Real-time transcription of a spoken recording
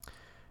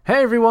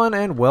Hey everyone,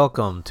 and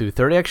welcome to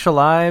 30 Extra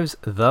Lives,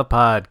 the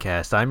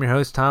podcast. I'm your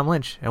host, Tom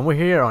Lynch, and we're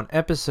here on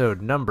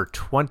episode number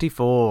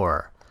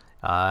 24.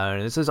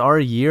 This is our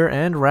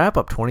year-end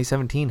wrap-up.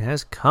 2017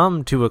 has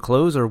come to a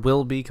close, or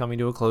will be coming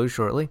to a close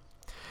shortly.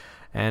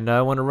 And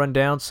I want to run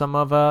down some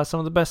of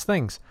the best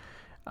things.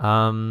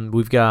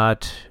 We've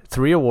got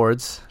 3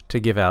 awards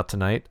to give out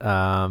tonight.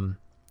 And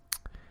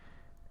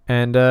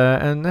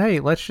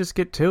hey, let's just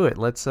get to it.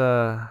 Let's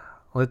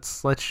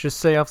just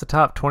say off the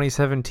top,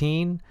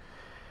 2017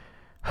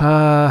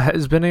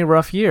 has been a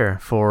rough year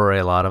for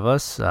a lot of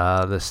us.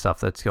 The stuff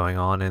that's going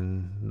on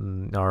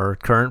in our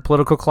current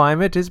political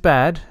climate is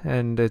bad,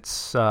 and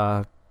it's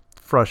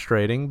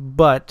frustrating,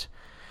 but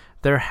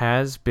there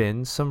has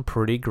been some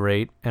pretty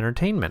great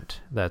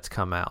entertainment that's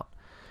come out.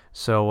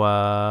 So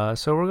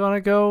we're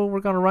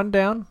gonna run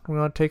down. We're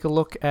gonna take a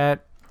look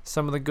at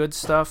some of the good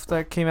stuff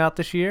that came out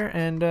this year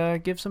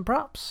and give some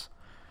props.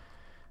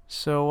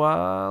 So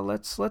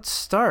let's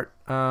start.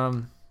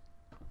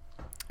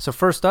 So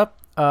first up,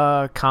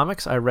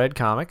 comics. I read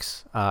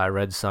comics. I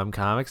read some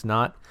comics,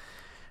 not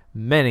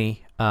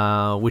many,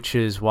 which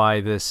is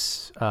why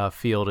this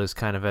field is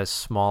kind of as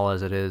small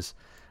as it is.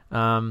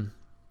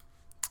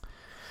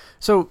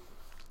 So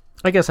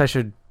I guess I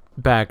should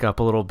back up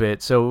a little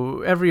bit.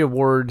 So every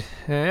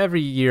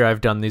year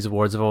I've done these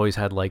awards, I've always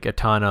had like a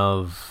ton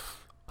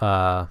of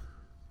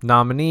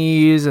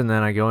nominees, and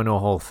then I go into a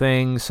whole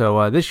thing.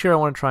 So this year I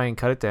want to try and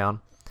cut it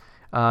down.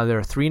 There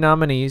are 3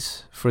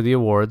 nominees for the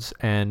awards,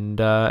 and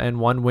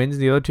one wins,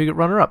 the other 2 get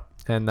runner-up,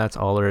 and that's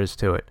all there is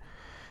to it.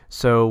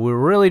 So we're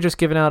really just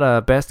giving out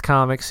a Best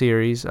Comic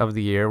Series of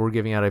the Year. We're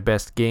giving out a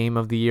Best Game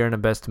of the Year and a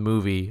Best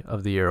Movie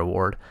of the Year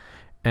award,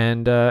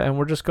 and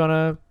we're just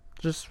a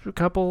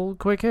couple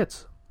quick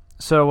hits.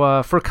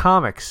 So for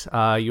comics,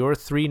 your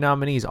 3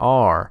 nominees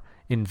are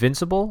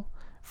Invincible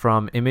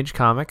from Image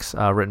Comics,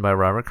 written by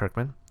Robert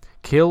Kirkman;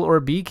 Kill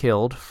or Be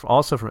Killed,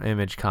 also from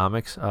Image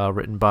Comics,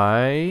 written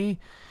by...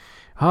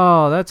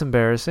 Oh, that's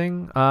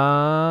embarrassing.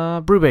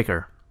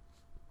 Brubaker.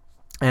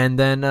 And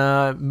then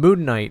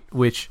Moon Knight,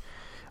 which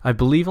I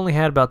believe only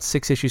had about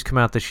 6 issues come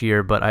out this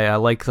year, but I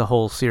like the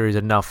whole series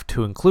enough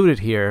to include it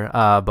here,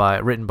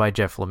 written by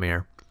Jeff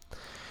Lemire.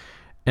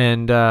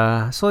 And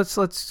so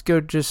let's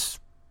go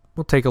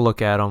we'll take a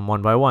look at them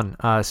one by one.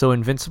 So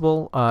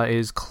Invincible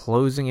is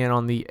closing in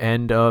on the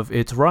end of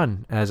its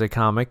run as a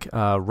comic.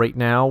 Right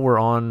now we're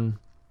on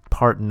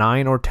part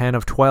 9 or 10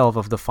 of 12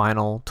 of the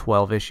final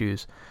 12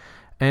 issues.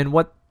 And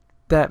what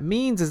that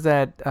means is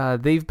that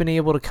they've been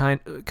able to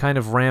kind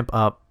of ramp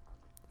up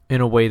in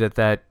a way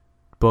that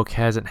book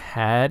hasn't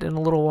had in a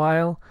little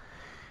while.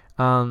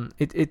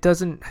 It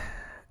doesn't...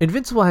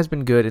 Invincible has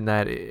been good in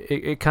that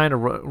it kind of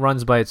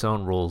runs by its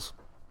own rules.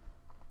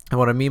 And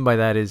what I mean by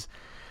that is,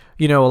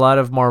 a lot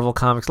of Marvel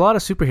comics, a lot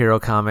of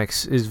superhero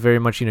comics is very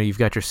much, you've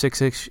got your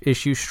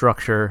 6-issue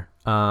structure,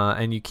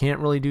 and you can't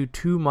really do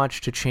too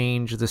much to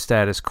change the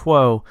status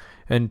quo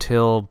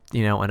until,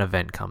 an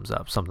event comes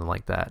up, something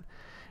like that.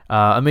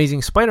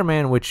 Amazing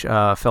Spider-Man, which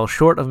fell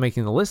short of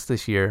making the list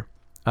this year,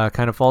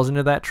 kind of falls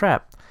into that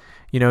trap.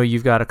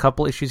 You've got a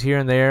couple issues here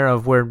and there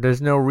of where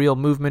there's no real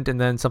movement,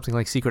 and then something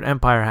like Secret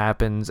Empire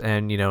happens,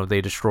 and,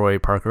 they destroy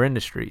Parker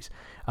Industries.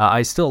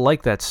 I still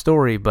like that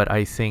story, but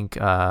I think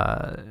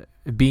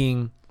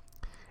being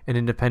an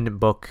independent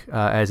book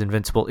as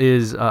Invincible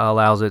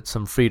allows it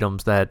some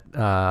freedoms that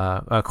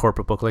a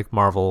corporate book like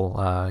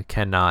Marvel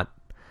cannot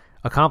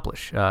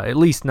accomplish, at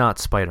least not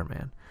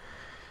Spider-Man.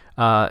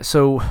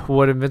 So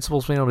what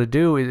Invincible's been able to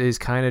do is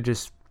kind of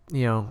just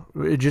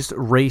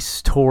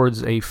race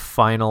towards a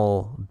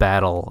final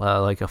battle,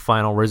 like a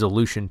final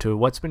resolution to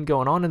what's been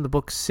going on in the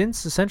book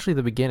since essentially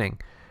the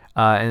beginning.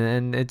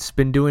 And it's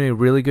been doing a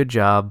really good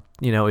job.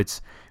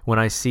 It's when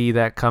I see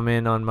that come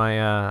in on my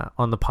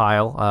on the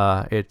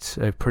pile, it's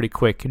a pretty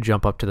quick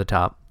jump up to the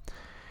top.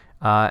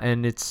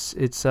 And it's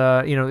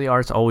the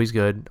art's always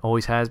good,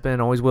 always has been,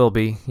 always will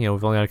be.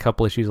 We've only got a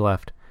couple issues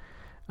left.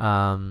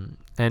 And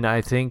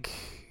I think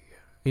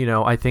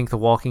The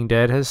Walking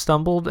Dead has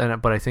stumbled,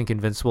 but I think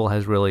Invincible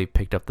has really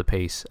picked up the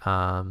pace.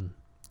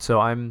 So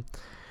I'm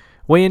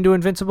way into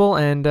Invincible,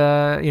 and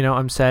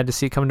I'm sad to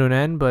see it come to an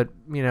end, but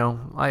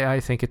I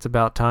think it's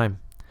about time.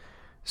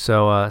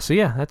 So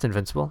yeah, that's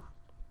Invincible.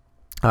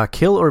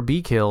 Kill or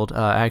Be Killed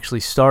actually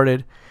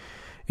started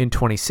in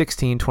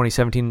 2016,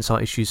 2017, and saw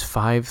issues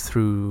 5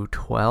 through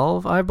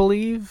 12, I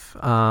believe.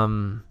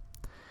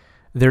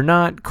 They're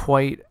not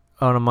quite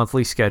on a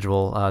monthly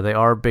schedule. They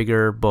are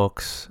bigger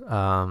books,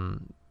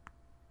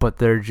 but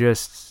they're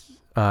just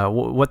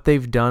what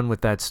they've done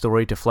with that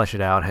story to flesh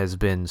it out has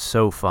been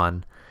so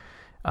fun.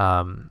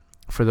 For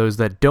those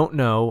that don't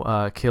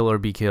know, Kill or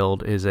Be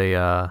Killed is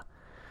a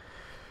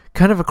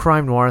kind of a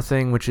crime noir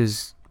thing, which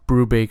is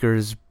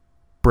Brubaker's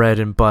bread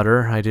and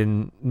butter. I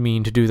didn't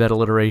mean to do that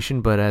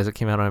alliteration, but as it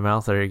came out of my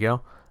mouth, there you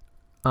go.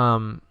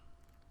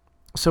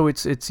 So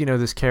it's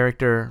this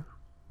character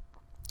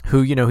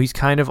who, he's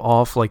kind of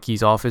off, like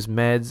he's off his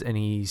meds, and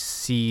he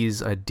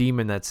sees a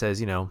demon that says,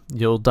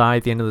 you'll die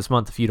at the end of this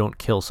month if you don't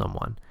kill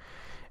someone.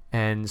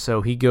 And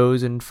so he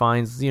goes and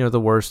finds, the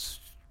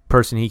worst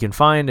person he can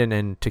find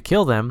and to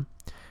kill them.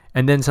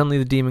 And then suddenly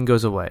the demon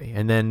goes away.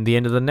 And then the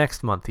end of the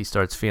next month, he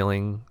starts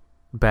feeling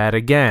bad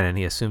again, and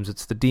he assumes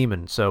it's the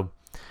demon. So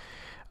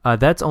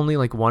that's only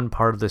like one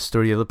part of the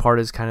story. The other part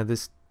is kind of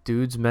this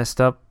dude's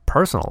messed up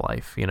personal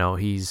life.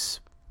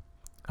 He's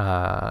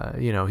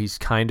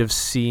kind of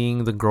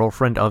seeing the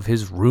girlfriend of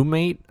his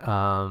roommate.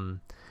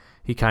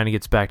 He kind of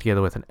gets back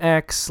together with an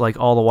ex, like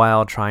all the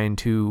while trying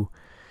to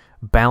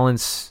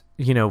balance,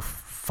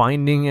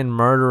 finding and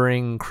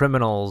murdering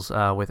criminals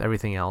with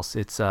everything else.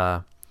 It's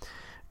a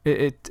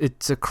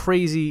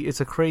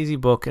crazy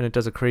book, and it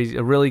does a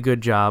really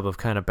good job of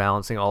kind of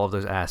balancing all of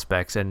those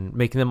aspects and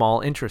making them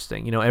all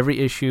interesting. Every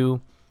issue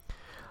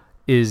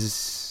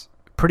is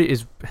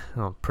pretty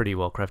well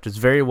crafted. It's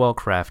very well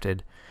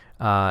crafted.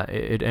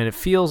 It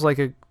feels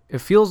like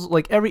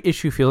every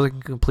issue feels like a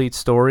complete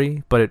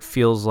story, but it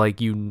feels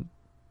like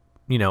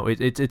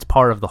it's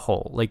part of the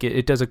whole. Like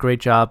it does a great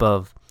job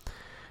of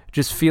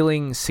just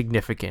feeling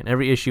significant.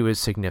 Every issue is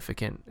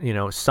significant.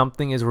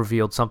 Something is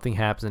revealed, something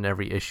happens in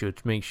every issue.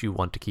 It makes you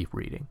want to keep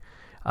reading.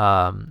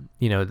 The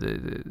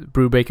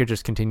Brubaker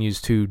just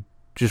continues to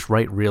just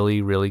write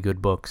really, really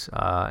good books.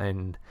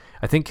 And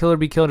I think Kill or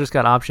Be Killed just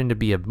got optioned to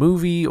be a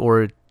movie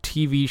or a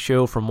TV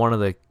show from one of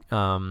the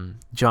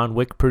John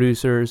Wick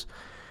producers,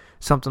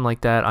 something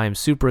like that. I am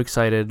super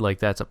excited. Like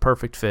that's a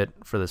perfect fit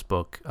for this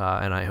book,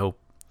 and I hope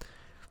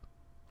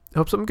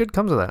something good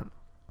comes of that.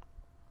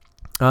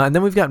 And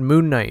then we've got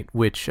Moon Knight,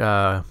 which,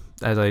 as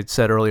I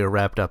said earlier,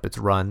 wrapped up its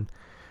run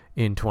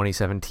in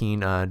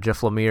 2017.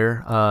 Jeff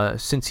Lemire,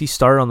 since he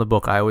started on the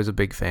book, I was a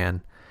big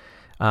fan.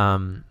 I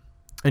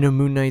know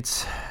Moon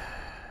Knight's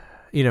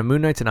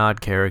an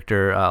odd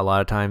character. A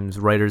lot of times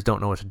writers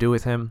don't know what to do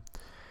with him.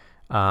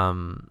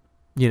 The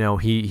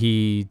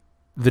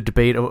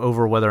debate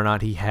over whether or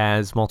not he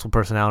has multiple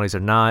personalities or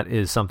not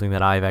is something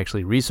that I've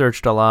actually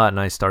researched a lot, and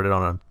I started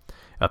on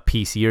a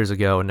piece years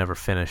ago and never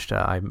finished.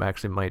 I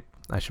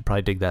should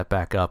probably dig that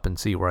back up and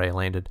see where I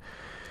landed.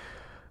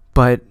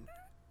 But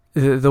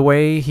the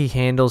way he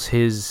handles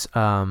his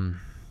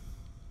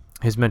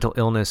mental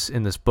illness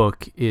in this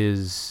book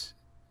is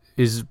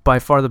by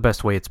far the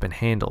best way it's been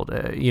handled.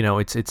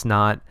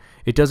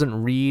 It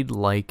doesn't read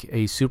like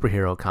a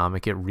superhero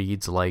comic. It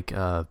reads like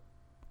a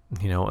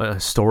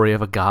story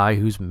of a guy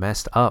who's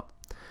messed up.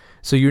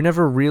 So you're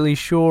never really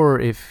sure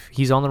if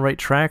he's on the right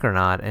track or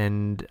not.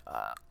 And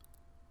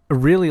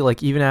really,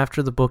 like, even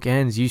after the book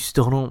ends, you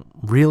still don't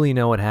really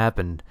know what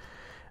happened.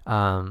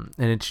 And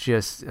it's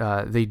just,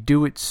 they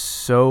do it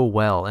so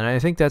well. And I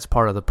think that's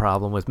part of the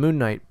problem with Moon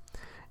Knight,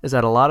 is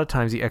that a lot of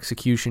times the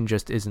execution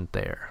just isn't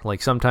there.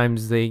 Like,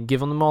 sometimes they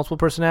give him the multiple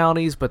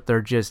personalities, but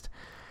they're just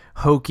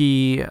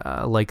hokey,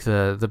 like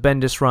the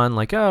Bendis run,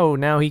 like, oh,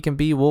 now he can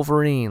be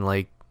Wolverine.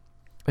 Like,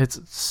 it's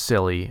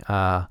silly.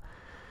 And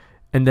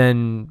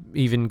then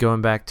even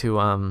going back to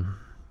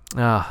the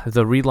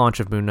relaunch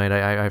of Moon Knight,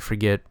 I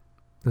forget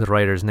the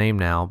writer's name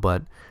now,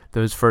 but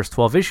those first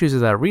 12 issues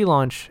of that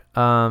relaunch,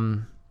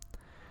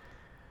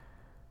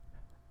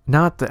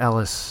 not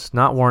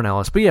Warren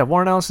Ellis, but yeah,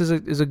 Warren Ellis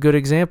is a good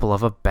example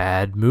of a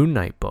bad Moon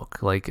Knight book.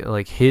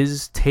 Like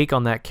his take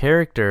on that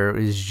character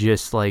is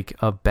just like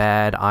a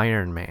bad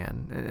Iron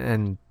Man,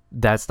 and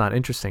that's not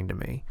interesting to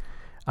me.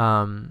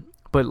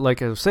 But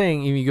like I was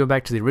saying, if you go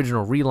back to the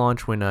original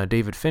relaunch when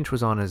David Finch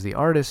was on as the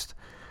artist,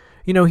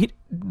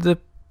 the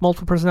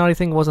multiple personality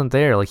thing wasn't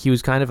there. Like, he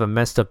was kind of a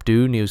messed up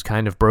dude and he was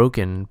kind of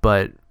broken,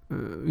 but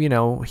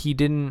he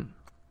didn't.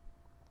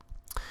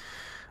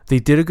 They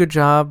did a good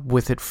job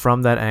with it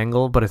from that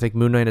angle, but I think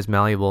Moon Knight is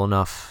malleable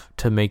enough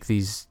to make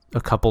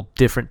a couple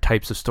different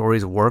types of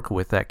stories work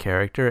with that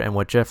character. And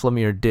what Jeff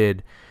Lemire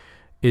did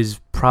is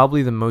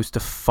probably the most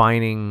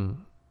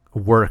defining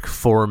work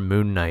for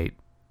Moon Knight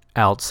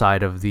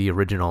outside of the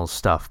original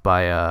stuff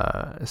by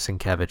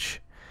Sienkiewicz.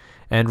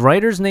 And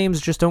writers'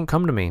 names just don't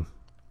come to me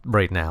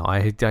right now.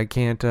 I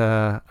can't.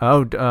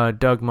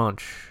 Doug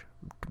Munch.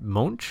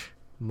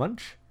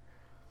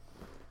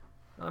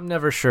 I'm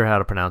never sure how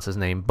to pronounce his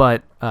name,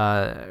 but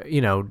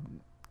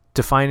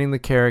defining the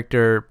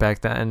character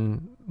back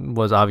then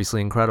was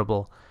obviously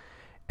incredible,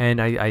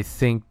 and I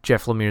think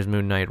Jeff Lemire's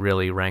Moon Knight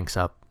really ranks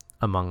up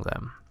among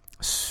them.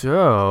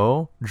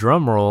 So,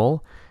 drum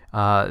roll,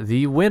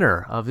 the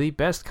winner of the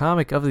best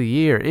comic of the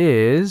year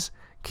is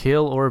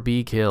Kill or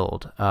Be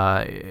Killed.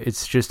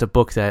 It's just a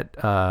book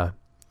that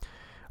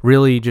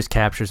really just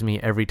captures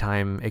me every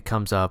time it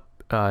comes up.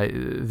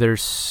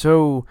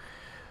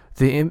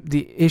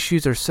 The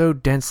issues are so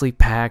densely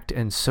packed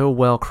and so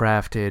well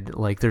crafted.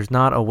 Like, there's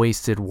not a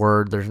wasted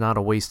word, there's not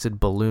a wasted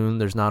balloon,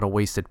 there's not a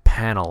wasted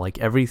panel. Like,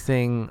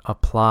 everything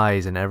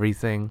applies and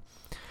everything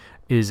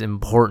is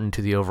important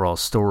to the overall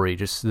story.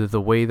 Just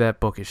the way that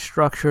book is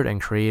structured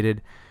and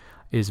created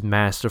is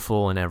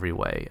masterful in every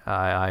way.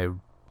 I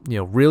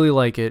really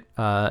like it.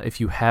 If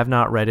you have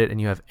not read it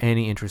and you have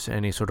any interest in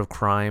any sort of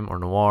crime or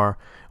noir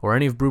or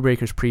any of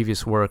Brubaker's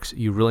previous works,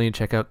 you really need to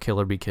check out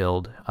Kill or Be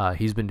Killed.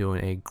 He's been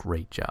doing a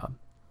great job.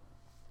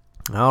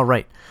 All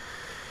right.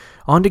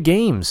 On to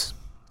games.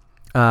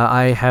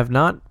 I have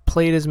not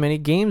played as many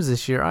games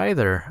this year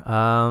either.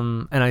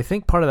 And I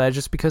think part of that is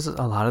just because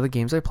a lot of the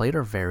games I played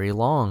are very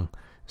long.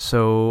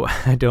 So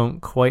I don't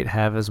quite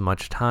have as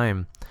much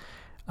time.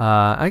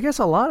 I guess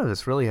a lot of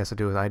this really has to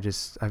do with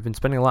I've been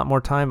spending a lot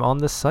more time on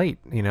the site.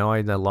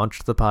 I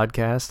launched the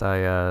podcast.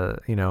 I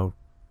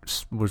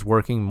was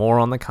working more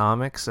on the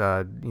comics.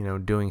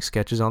 Doing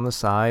sketches on the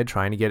side,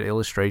 trying to get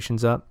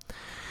illustrations up,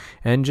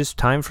 and just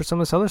time for some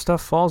of this other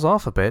stuff falls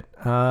off a bit.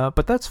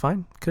 But that's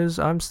fine because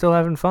I'm still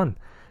having fun.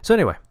 So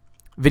anyway,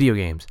 video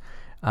games.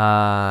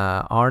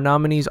 Our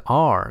nominees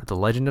are The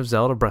Legend of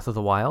Zelda: Breath of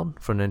the Wild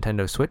for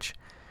Nintendo Switch.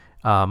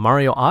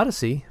 Mario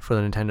Odyssey for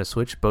the Nintendo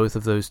Switch, both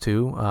of those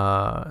two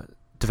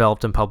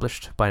developed and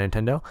published by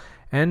Nintendo,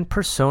 and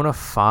Persona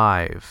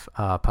 5,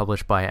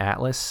 published by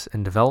Atlas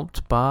and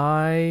developed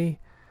by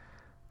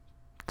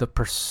the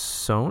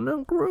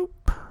Persona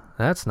Group?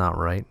 That's not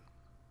right.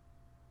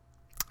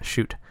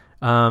 Shoot.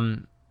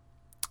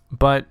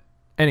 But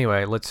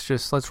anyway,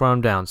 let's run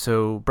them down.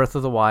 So Breath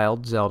of the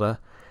Wild, Zelda,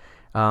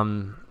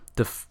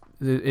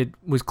 it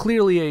was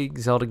clearly a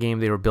Zelda game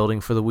they were building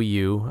for the Wii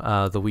U.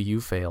 The Wii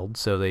U failed,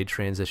 so they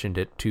transitioned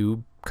it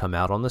to come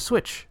out on the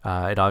Switch.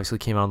 It obviously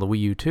came out on the Wii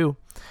U too.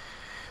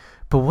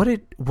 But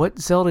what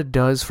Zelda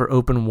does for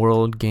open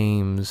world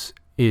games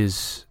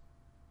is,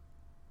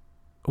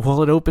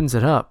 well, it opens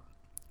it up.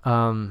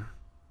 A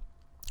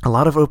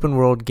lot of open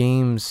world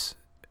games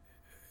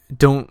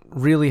don't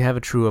really have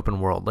a true open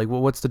world. Like,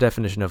 what's the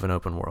definition of an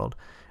open world?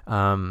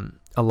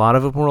 A lot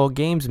of open world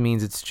games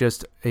means it's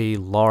just a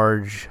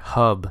large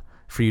hub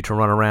for you to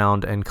run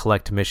around and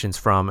collect missions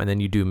from, and then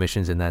you do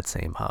missions in that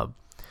same hub.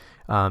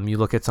 You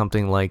look at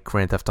something like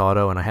Grand Theft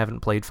Auto, and I haven't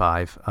played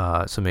 5,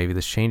 so maybe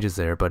this changes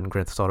there, but in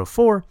Grand Theft Auto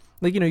 4,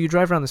 you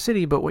drive around the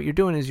city, but what you're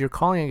doing is you're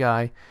calling a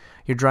guy,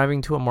 you're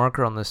driving to a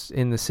marker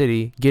in the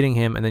city, getting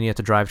him, and then you have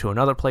to drive to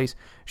another place,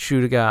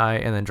 shoot a guy,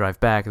 and then drive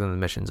back, and then the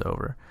mission's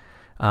over.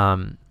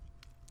 And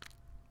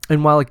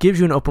while it gives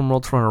you an open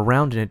world to run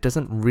around in, it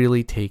doesn't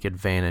really take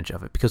advantage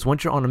of it, because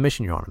once you're on a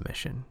mission, you're on a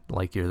mission,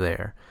 like you're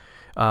there.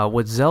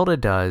 What Zelda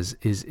does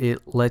is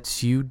it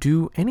lets you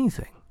do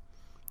anything.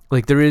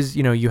 Like, there is,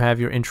 you have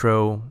your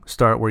intro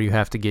start where you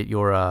have to get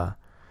your,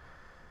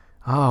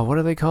 what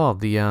are they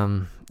called?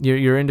 The,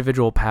 your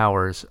individual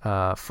powers,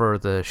 for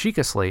the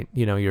Sheikah Slate,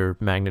 your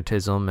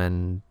magnetism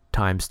and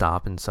time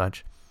stop and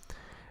such.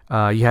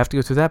 You have to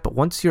go through that, but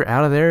once you're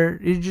out of there,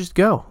 you just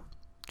go.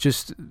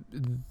 Just,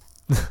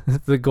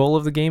 the goal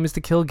of the game is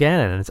to kill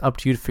Ganon, and it's up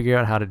to you to figure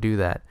out how to do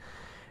that.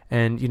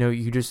 And,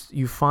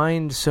 you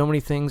find so many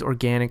things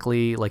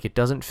organically, like it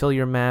doesn't fill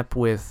your map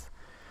with,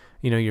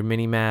 your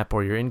mini map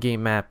or your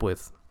in-game map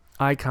with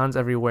icons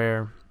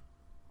everywhere.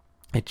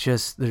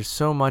 There's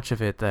so much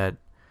of it that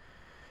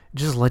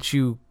just lets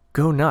you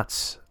go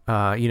nuts.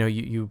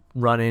 You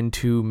run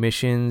into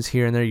missions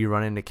here and there, you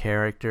run into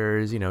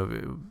characters,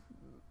 the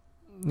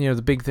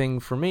big thing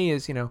for me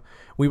is,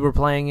 we were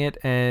playing it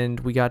and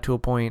we got to a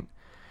point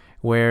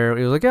where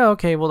it was like, oh,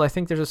 okay, well, I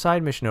think there's a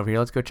side mission over here.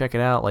 Let's go check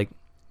it out. Like,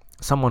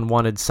 someone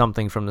wanted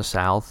something from the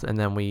south, and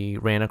then we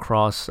ran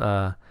across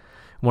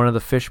one of the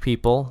fish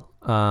people,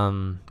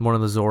 one of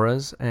the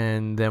Zoras,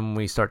 and then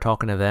we start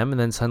talking to them, and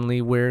then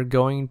suddenly we're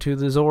going to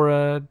the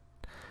Zora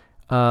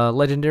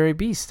legendary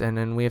beast, and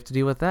then we have to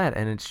deal with that.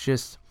 And it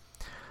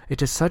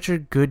does such a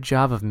good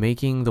job of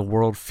making the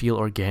world feel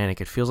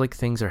organic. It feels like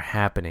things are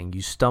happening.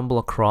 You stumble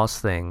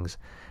across things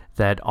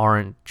that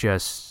aren't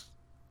just,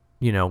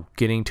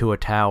 getting to a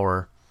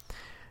tower,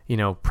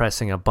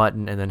 pressing a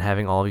button and then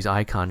having all these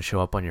icons show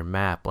up on your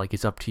map. Like,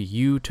 it's up to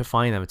you to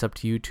find them. It's up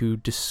to you to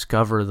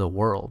discover the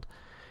world.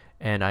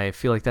 And I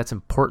feel like that's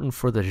important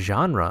for the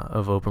genre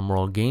of open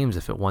world games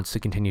if it wants to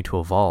continue to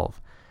evolve.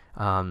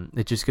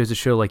 It just goes to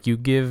show, like, you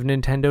give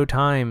Nintendo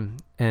time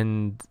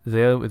and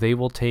they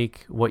will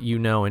take what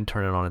and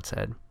turn it on its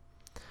head.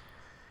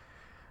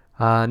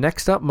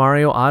 Next up,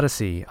 Mario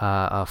Odyssey,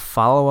 a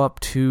follow-up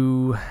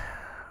to...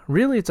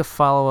 Really, it's a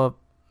follow-up.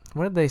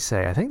 What did they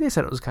say? I think they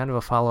said it was kind of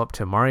a follow-up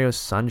to Mario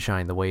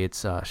Sunshine, the way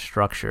it's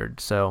structured.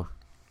 So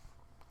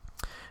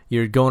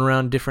you're going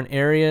around different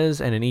areas,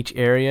 and in each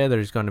area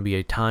there's going to be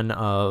a ton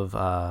of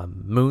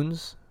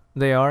moons.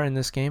 They are in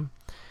this game.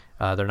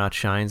 They're not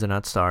shines, they're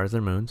not stars,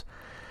 they're moons.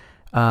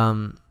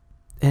 And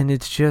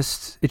it's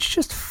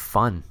just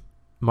fun.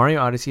 Mario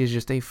Odyssey is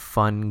just a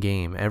fun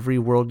game. Every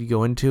world you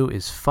go into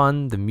is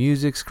fun. The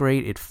music's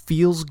great. It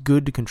feels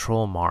good to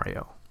control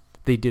Mario.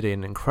 They did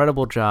an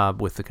incredible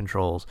job with the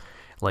controls.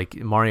 Like,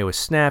 Mario is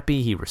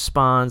snappy, he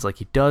responds, like,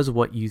 he does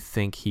what you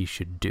think he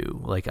should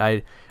do. Like,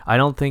 I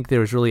don't think there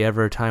was really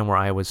ever a time where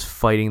I was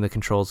fighting the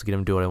controls to get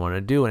him to do what I wanted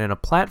to do. And in a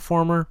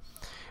platformer,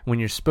 when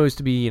you're supposed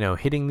to be,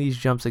 hitting these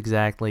jumps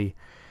exactly,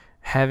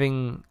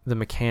 having the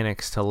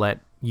mechanics to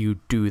let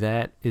you do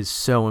that is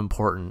so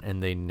important,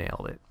 and they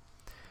nailed it.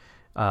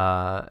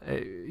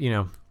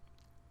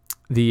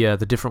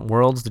 The different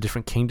worlds, the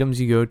different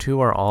kingdoms you go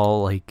to are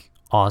all, like,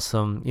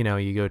 awesome.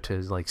 You go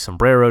to, like,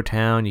 Sombrero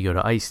Town, you go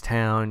to Ice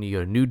Town, you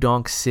go to New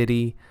Donk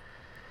City,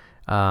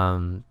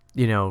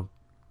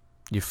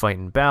 You're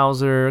fighting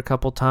Bowser a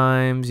couple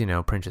times.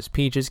 Princess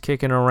Peach is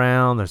kicking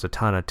around. There's a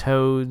ton of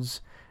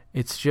Toads.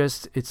 It's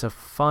a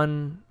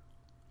fun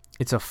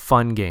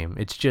game.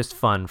 It's just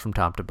fun from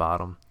top to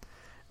bottom.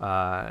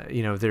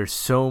 There's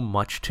so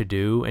much to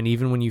do, and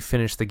even when you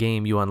finish the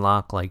game, you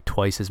unlock like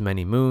twice as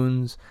many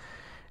moons.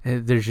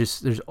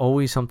 There's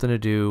always something to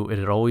do, and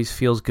it always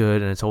feels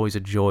good, and it's always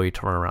a joy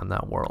to run around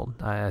that world.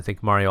 I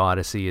think Mario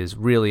Odyssey is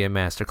really a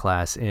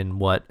masterclass in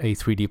what a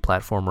 3D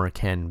platformer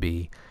can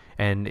be,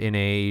 and in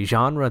a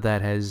genre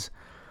that has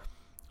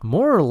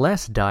more or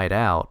less died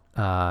out.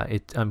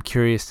 I'm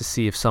curious to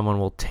see if someone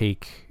will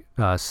take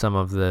some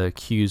of the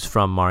cues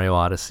from Mario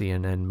Odyssey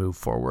and move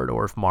forward,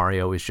 or if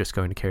Mario is just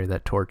going to carry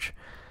that torch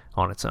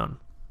on its own.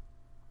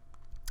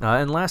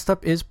 And last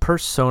up is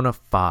Persona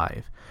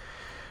 5.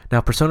 Now,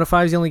 Persona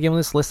 5 is the only game on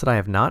this list that I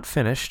have not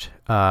finished,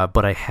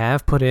 but I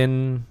have put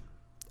in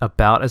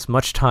about as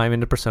much time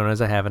into Persona as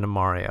I have into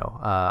Mario.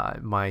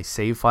 My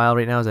save file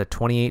right now is at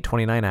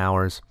 29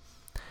 hours.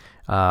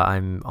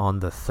 I'm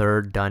on the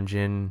 3rd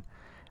dungeon.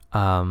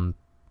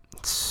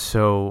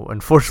 So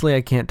unfortunately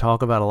I can't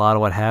talk about a lot of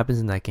what happens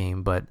in that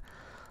game, but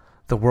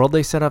the world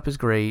they set up is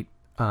great.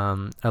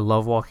 I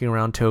love walking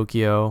around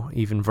Tokyo,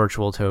 even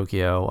virtual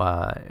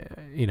Tokyo.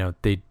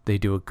 They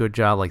do a good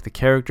job. Like, the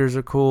characters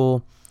are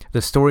cool.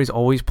 The story's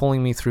always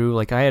pulling me through.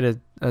 Like, I had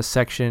a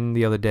section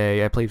the other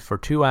day, I played for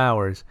 2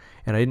 hours,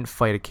 and I didn't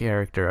fight a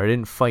character. I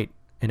didn't fight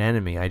an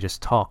enemy. I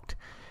just talked.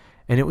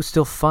 And it was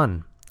still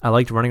fun. I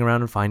liked running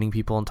around and finding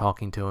people and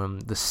talking to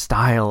them. The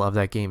style of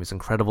that game is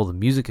incredible. The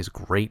music is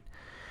great.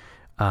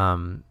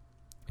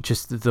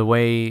 Just the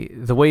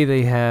way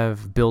they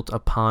have built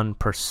upon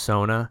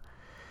Persona,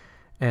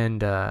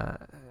 and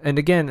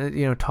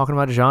again, talking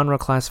about genre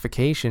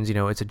classifications,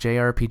 it's a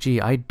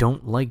JRPG. I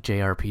don't like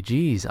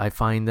JRPGs. I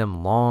find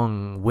them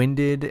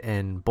long-winded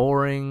and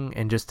boring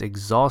and just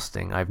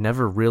exhausting. I've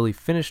never really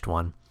finished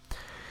one,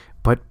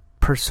 but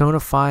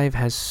Persona 5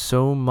 has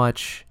so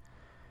much.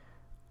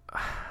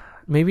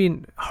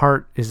 Maybe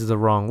heart is the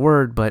wrong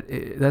word, but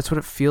that's what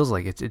it feels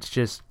like. It's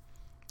just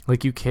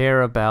like you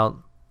care about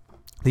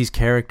these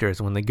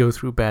characters. When they go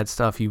through bad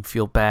stuff, you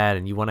feel bad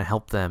and you want to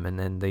help them, and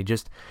then they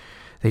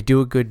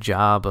do a good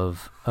job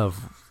of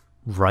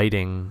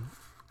writing,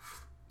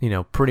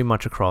 pretty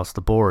much across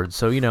the board.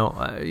 So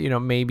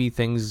maybe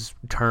things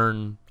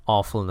turn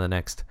awful in the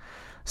next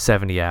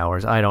 70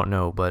 hours. I don't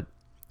know, but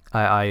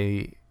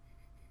I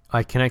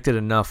connected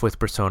enough with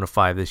Persona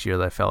 5 this year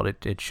that I felt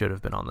it should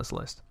have been on this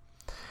list.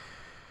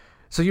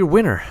 So your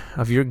winner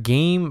of your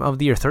Game of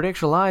the Year, 30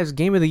 Extra Lives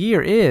Game of the Year,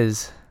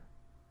 is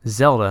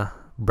Zelda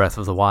Breath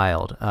of the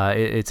Wild.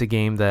 It's a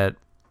game that,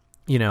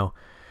 the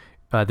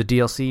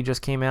DLC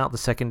just came out, the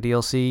second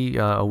DLC,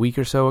 a week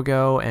or so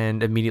ago,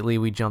 and immediately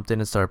we jumped in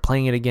and started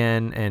playing it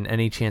again, and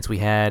any chance we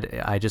had,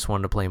 I just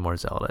wanted to play more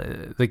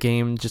Zelda. The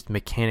game, just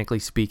mechanically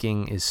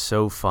speaking, is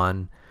so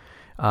fun.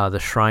 The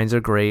shrines are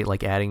great.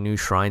 Like, adding new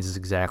shrines is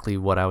exactly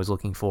what I was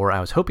looking for.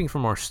 I was hoping for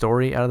more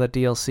story out of that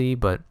DLC,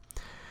 but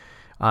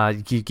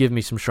you give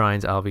me some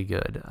shrines, I'll be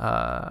good.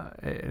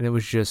 And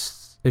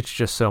it's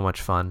just so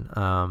much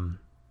fun.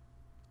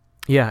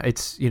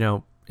 It's,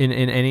 in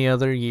any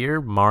other year,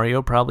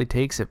 Mario probably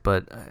takes it,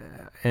 but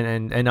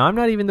and I'm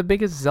not even the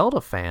biggest Zelda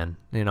fan.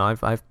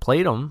 I've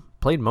played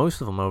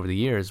most of them over the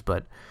years,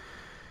 but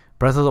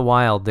Breath of the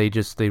Wild, they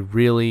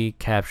really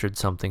captured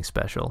something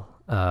special.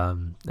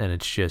 And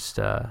it's just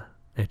a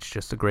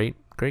great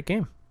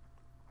game.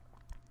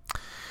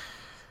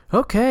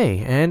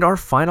 Okay, and our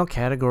final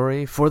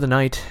category for the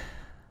night,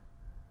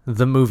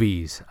 the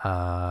movies.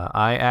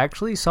 I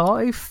actually saw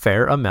a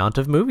fair amount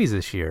of movies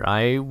this year.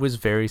 I was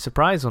very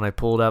surprised when I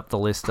pulled up the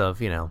list of,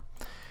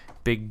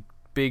 big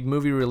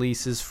movie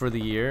releases for the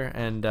year,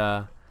 and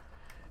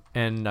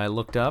I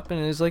looked up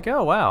and it was like,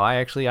 oh wow, I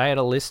had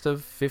a list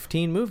of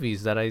 15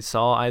 movies that I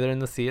saw either in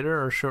the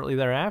theater or shortly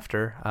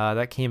thereafter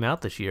that came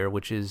out this year,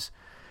 which is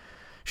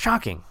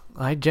shocking.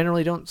 I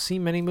generally don't see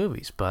many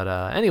movies, but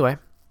anyway.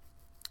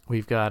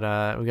 We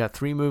got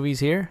 3 movies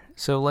here,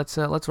 so let's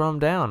run them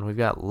down. We've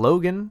got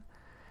Logan,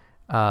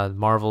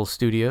 Marvel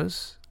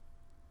Studios.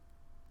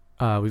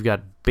 We've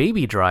got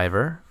Baby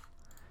Driver,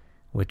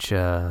 which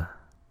I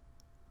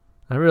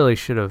really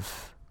should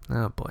have.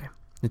 Oh boy,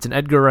 it's an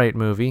Edgar Wright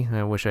movie.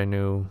 I wish I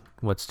knew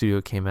what studio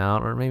it came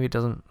out, or maybe it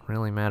doesn't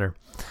really matter.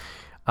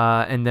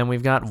 And then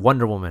we've got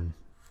Wonder Woman,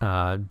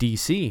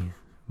 DC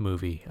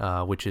movie,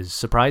 which is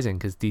surprising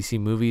because DC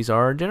movies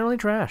are generally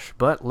trash.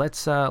 But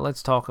let's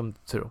talk them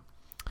through.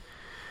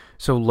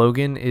 So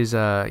Logan is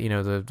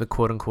the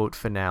quote unquote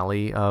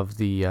finale of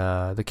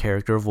the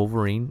character of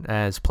Wolverine,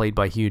 as played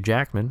by Hugh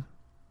Jackman.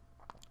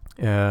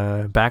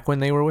 Back when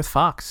they were with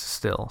Fox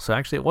still. So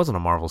actually it wasn't a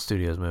Marvel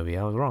Studios movie.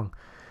 I was wrong.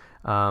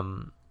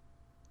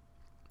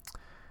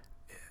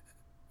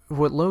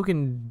 What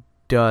Logan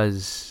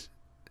does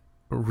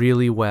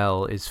really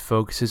well is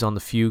focuses on the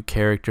few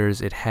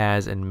characters it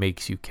has and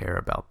makes you care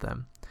about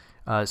them.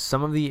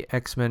 Some of the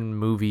X-Men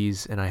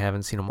movies, and I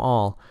haven't seen them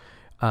all,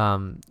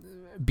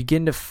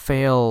 begin to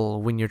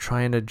fail when you're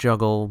trying to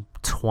juggle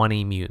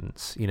 20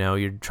 mutants.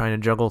 You're trying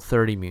to juggle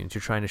 30 mutants.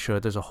 You're trying to show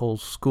that there's a whole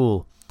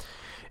school.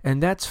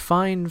 And that's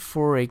fine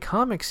for a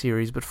comic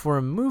series, but for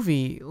a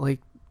movie, like,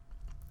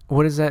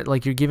 what is that?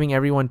 Like, you're giving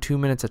everyone 2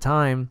 minutes of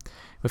time.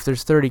 If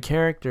there's 30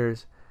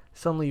 characters,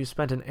 suddenly you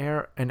spent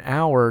an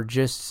hour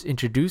just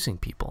introducing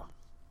people.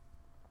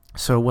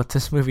 So what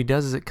this movie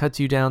does is it cuts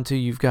you down to,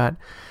 you've got,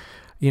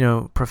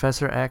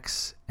 Professor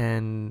X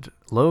and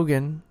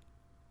Logan,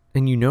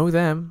 and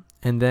them,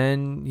 and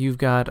then you've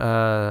got,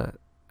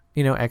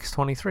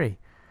 X-23.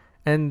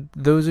 And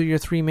those are your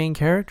three main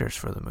characters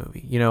for the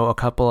movie. A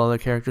couple other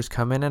characters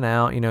come in and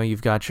out.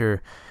 You've got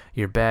your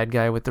bad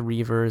guy with the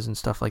Reavers and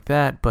stuff like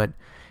that. But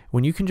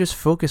when you can just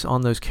focus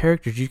on those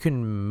characters, you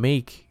can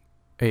make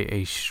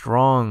a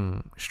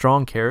strong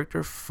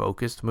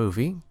character-focused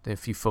movie.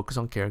 If you focus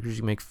on characters,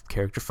 you make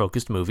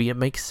character-focused movie. It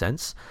makes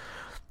sense.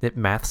 It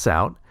maths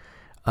out.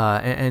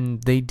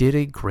 And they did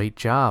a great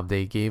job.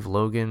 They gave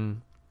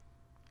Logan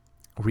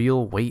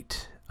real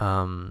weight.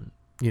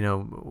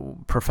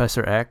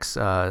 Professor X,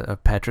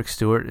 Patrick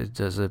Stewart,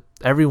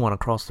 everyone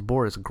across the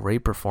board is a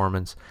great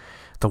performance.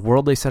 The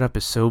world they set up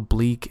is so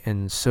bleak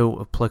and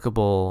so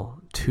applicable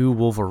to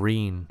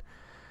Wolverine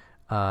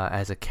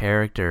as a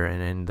character,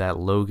 and that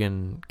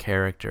Logan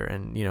character.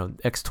 And,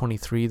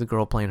 X-23, the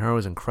girl playing her,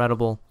 was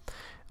incredible.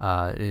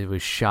 It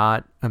was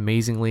shot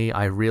amazingly.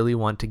 I really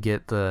want to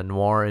get the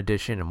noir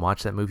edition and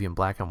watch that movie in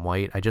black and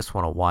white. I just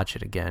want to watch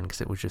it again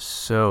because it was just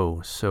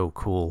so, so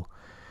cool.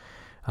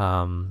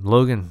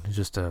 Logan is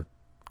just a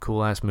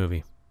cool ass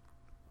movie.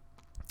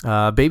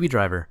 Baby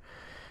Driver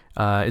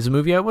is a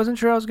movie I wasn't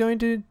sure I was going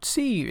to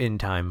see in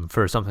time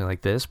for something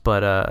like this,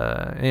 but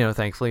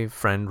thankfully a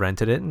friend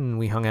rented it and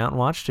we hung out and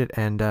watched it,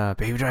 and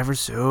Baby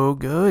Driver's so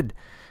good.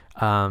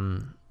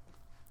 So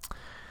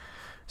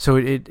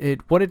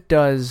what it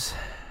does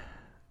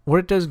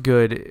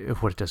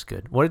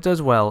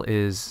well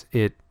is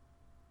it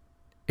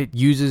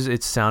uses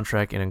its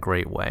soundtrack in a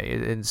great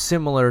way. It's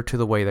similar to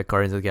the way that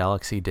Guardians of the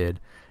Galaxy did,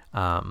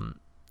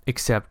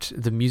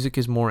 except the music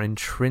is more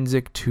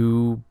intrinsic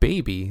to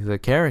Baby, the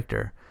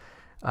character.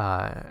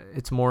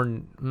 It's more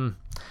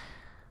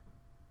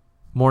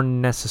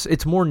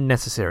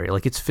necessary.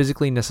 Like, it's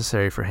physically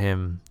necessary for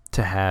him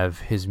to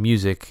have his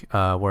music,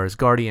 whereas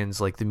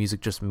Guardians, like, the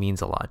music just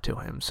means a lot to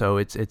him. So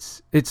I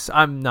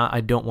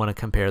don't want to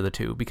compare the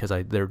two because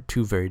they're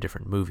two very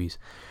different movies,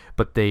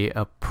 but they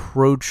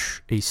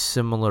approach a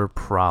similar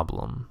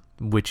problem,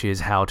 which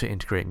is how to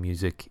integrate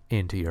music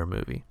into your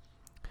movie.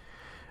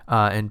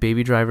 And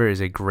Baby Driver is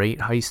a great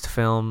heist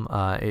film.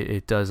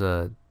 It does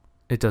a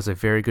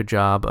very good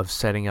job of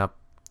setting up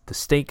the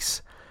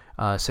stakes,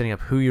 setting up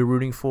who you're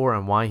rooting for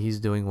and why he's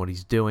doing what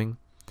he's doing.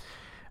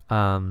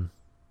 It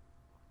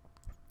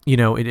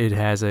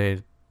has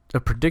a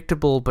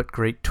predictable but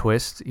great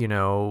twist,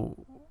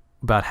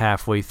 about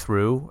halfway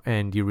through,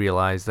 and you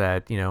realize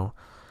that,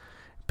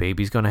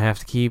 Baby's going to have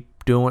to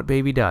keep doing what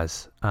Baby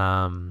does.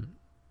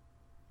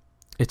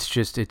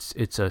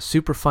 It's a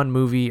super fun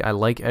movie. I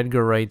like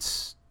Edgar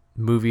Wright's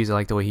movies. I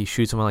like the way he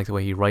shoots them. I like the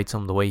way he writes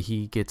them, the way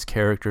he gets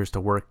characters to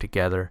work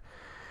together.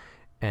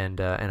 And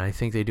I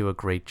think they do a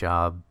great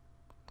job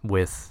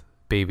with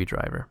Baby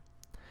Driver.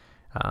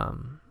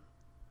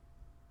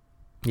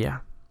 Yeah.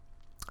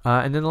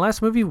 And then the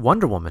last movie,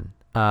 Wonder Woman,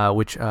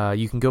 which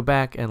you can go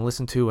back and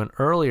listen to an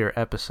earlier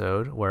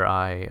episode where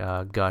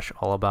I gush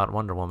all about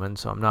Wonder Woman,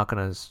 so I'm not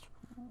going to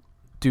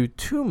do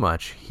too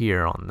much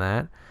here on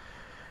that.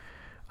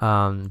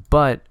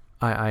 But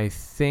I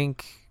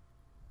think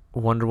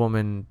Wonder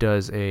Woman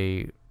does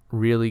a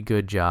really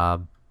good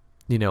job,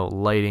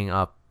 lighting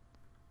up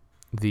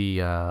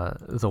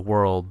the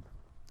world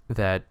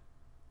that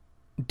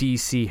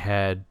DC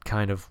had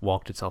kind of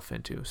walked itself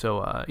into.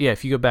 So,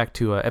 if you go back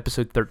to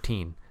episode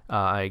 13,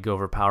 I go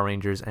over Power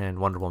Rangers and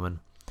Wonder Woman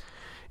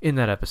in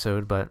that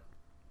episode. But,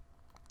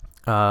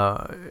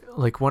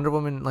 Wonder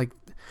Woman,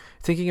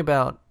 thinking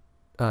about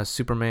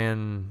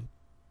Man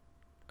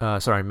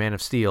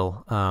of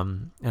Steel,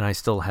 and I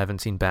still haven't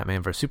seen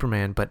Batman vs.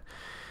 Superman, but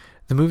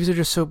the movies are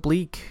just so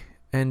bleak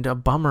and a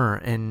bummer,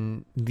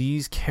 and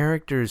these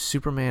characters,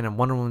 Superman and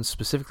Wonder Woman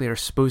specifically, are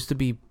supposed to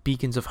be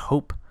beacons of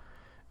hope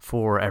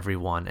for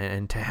everyone,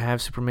 and to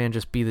have Superman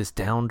just be this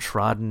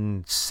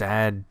downtrodden,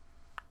 sad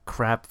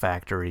crap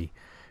factory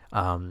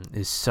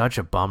is such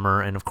a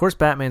bummer. And of course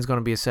Batman's going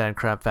to be a sad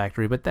crap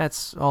factory, but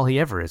that's all he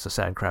ever is, a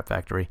sad crap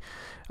factory.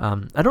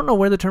 I don't know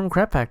where the term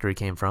crap factory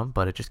came from,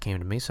 but it just came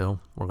to me, so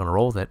we're going to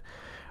roll with it.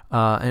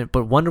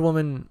 But Wonder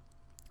Woman,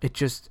 it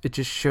just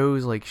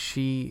shows, like,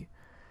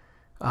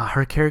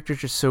 her character's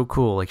just so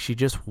cool. Like, she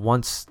just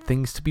wants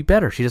things to be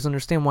better. She doesn't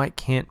understand why it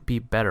can't be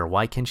better.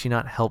 Why can she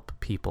not help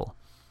people?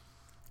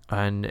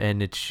 And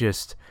it's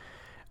just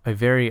a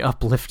very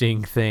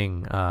uplifting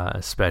thing,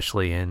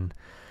 especially in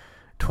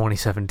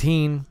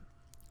 2017.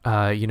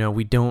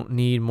 We don't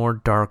need more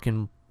dark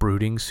and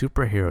brooding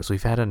superheroes.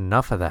 We've had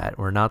enough of that.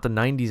 We're not the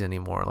 90s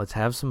anymore. Let's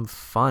have some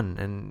fun.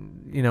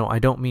 And, I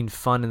don't mean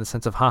fun in the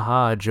sense of,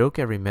 haha, a joke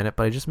every minute,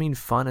 but I just mean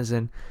fun as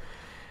in,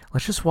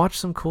 let's just watch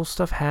some cool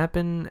stuff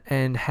happen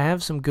and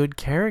have some good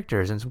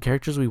characters and some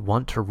characters we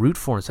want to root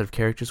for instead of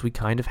characters we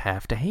kind of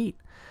have to hate.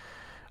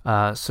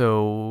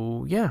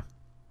 So yeah.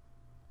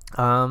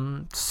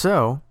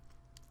 So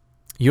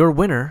your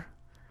winner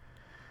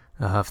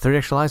of 30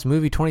 Extra Lives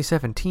movie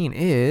 2017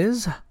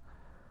 is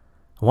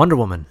Wonder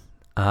Woman.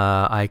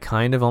 I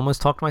kind of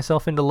almost talked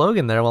myself into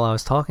Logan there while I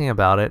was talking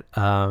about it.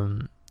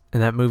 And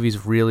that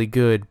movie's really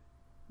good.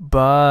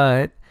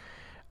 But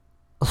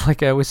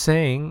like I was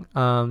saying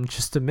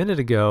just a minute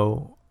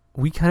ago,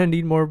 we kind of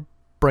need more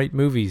bright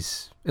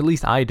movies. At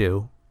least I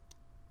do.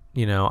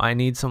 You know, I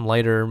need some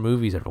lighter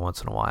movies every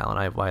once in a while. And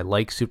I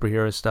like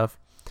superhero stuff.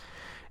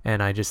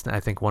 And I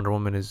think Wonder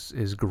Woman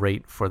is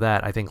great for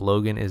that. I think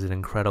Logan is an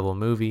incredible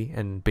movie.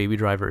 And Baby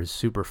Driver is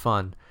super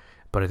fun.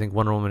 But I think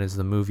Wonder Woman is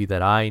the movie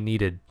that I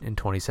needed in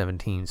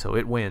 2017. So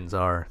it wins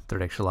our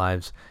 30 Extra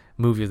Lives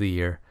Movie of the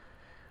Year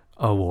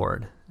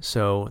award.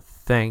 So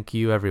thank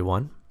you,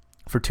 everyone,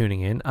 for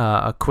tuning in.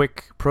 A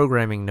quick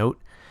programming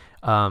note.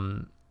 A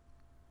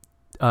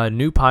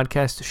new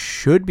podcast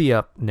should be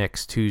up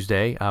next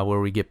Tuesday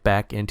where we get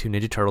back into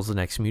Ninja Turtles: The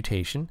Next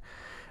Mutation.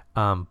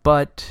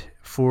 But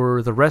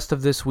for the rest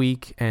of this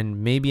week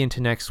and maybe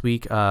into next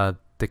week, the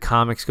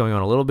comics going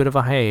on a little bit of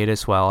a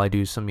hiatus while I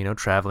do some,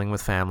 traveling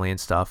with family and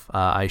stuff.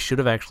 I should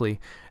have actually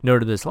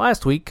noted this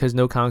last week because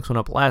no comics went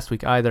up last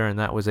week either, and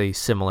that was a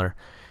similar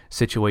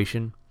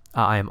situation.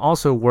 I am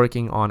also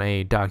working on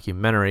a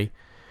documentary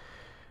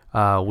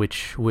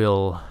which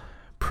will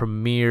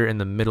premiere in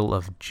the middle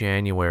of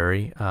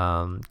January.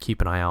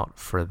 Keep an eye out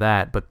for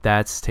that, but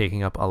that's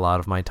taking up a lot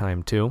of my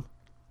time too.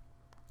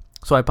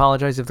 So I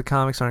apologize if the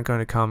comics aren't going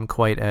to come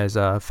quite as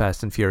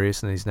fast and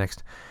furious in these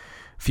next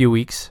few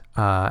weeks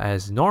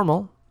as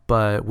normal,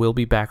 but we'll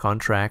be back on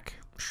track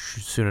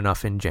soon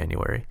enough in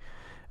January.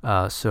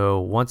 So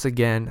once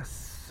again,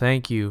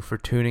 thank you for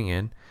tuning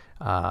in.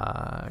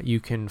 You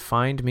can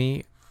find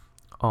me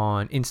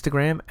on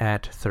Instagram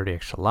at 30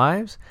 Extra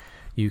Lives.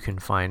 You can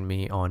find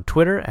me on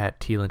Twitter at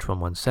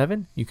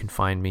TLynch117. You can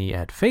find me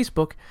at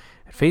Facebook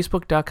at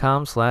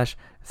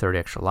facebook.com/30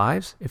 Extra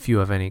Lives. If you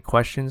have any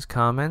questions,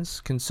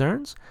 comments,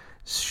 concerns,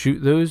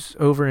 shoot those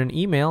over an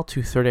email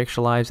to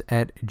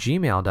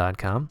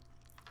 30extralives@gmail.com.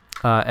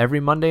 Every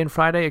Monday and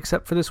Friday,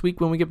 except for this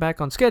week when we get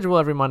back on schedule,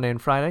 every Monday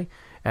and Friday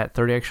at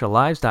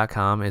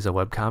 30extralives.com is a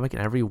webcomic,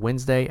 and every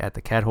Wednesday at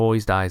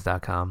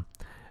thecatwhoalwaysdies.com,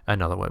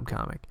 another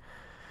webcomic.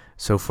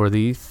 So for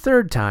the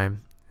third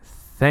time,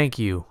 thank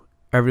you,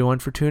 everyone,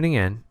 for tuning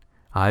in.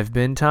 I've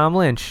been Tom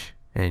Lynch,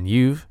 and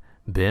you've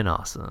been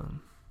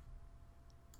awesome.